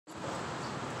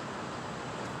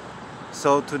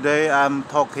So today I'm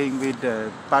talking with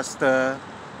Pastor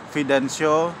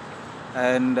Fidencio,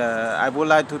 and I would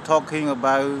like to talking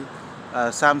about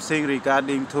something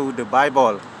regarding to the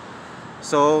Bible.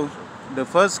 So the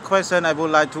first question I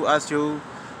would like to ask you,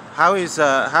 how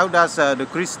does the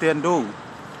Christian do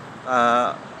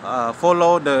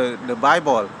follow the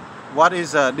Bible? What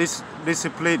is this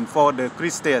discipline for the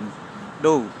Christian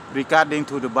do regarding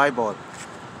to the Bible?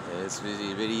 It's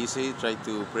very easy. Try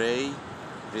to pray,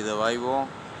 read the Bible,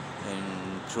 and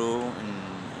true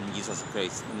in Jesus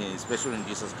Christ, especially in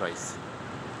Jesus Christ.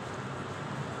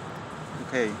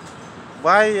 Okay,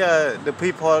 why the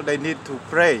people they need to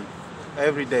pray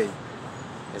every day?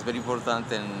 It's very important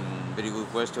and very good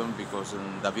question because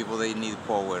the people they need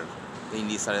power. They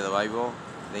need study the Bible.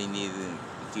 They need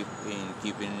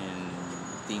keeping and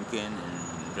thinking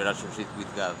and relationship with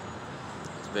God,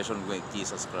 especially with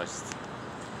Jesus Christ.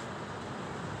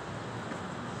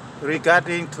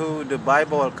 Regarding to the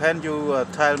Bible, can you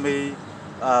tell me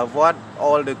what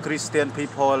all the Christian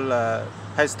people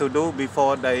has to do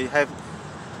before they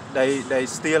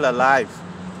still alive?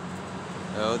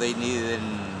 They need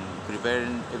and prepare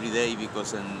every day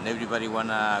because everybody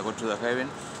wanna go to the heaven,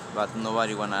 but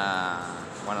nobody wanna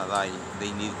die.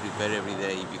 They need prepare every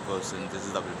day because this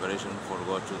is the preparation for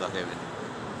go to the heaven.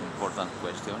 Important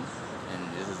question, and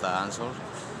this is the answer.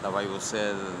 The Bible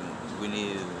said we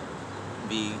need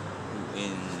be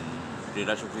in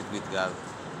relationship with God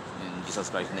in Jesus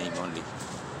Christ's name only.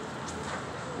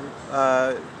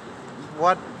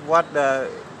 What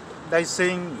they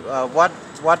sing? What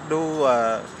do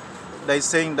they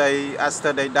sing? They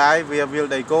after they die, where will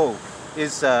they go?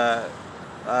 Is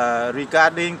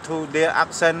regarding to their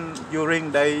action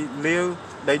during they live,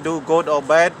 they do good or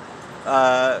bad.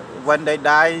 When they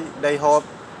die, they hope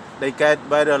they get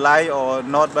better life or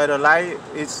not better life.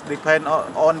 It depends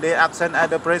on their action at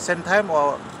the present time,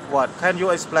 or what? Can you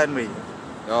explain me?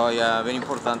 Oh yeah, very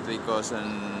important because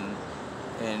and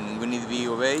we need to be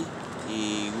obey.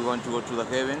 If we want to go to the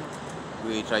heaven,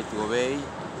 we try to obey.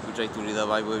 We try to read the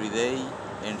Bible every day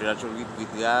and relationship with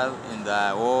God and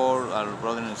the world, our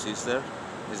brother and sister.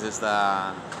 This is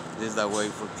the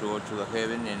way to go to the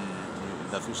heaven, and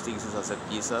the first thing is accept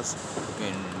Jesus,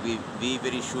 and we be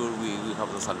very sure we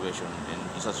have the salvation in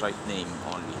Jesus Christ's name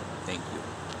only. Thank you.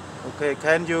 Okay,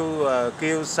 can you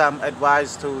give some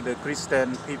advice to the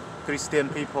Christian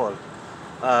people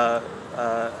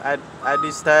at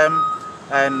this time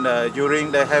and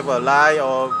during they have a life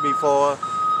or before,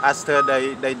 after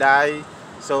they die?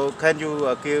 So can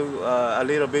you give a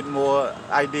little bit more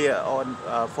idea on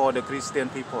for the Christian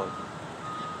people?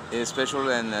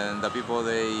 Especially and the people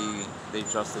they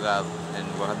trust God and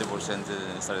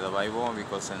 100% study the Bible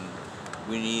because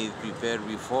we need prepare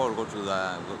before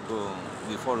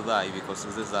before die because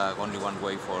this is the only one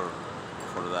way for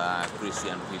the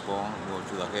Christian people go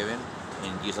to the heaven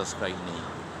in Jesus Christ's name.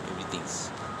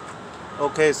 Everything's.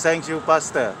 Okay, thank you,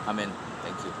 Pastor. Amen.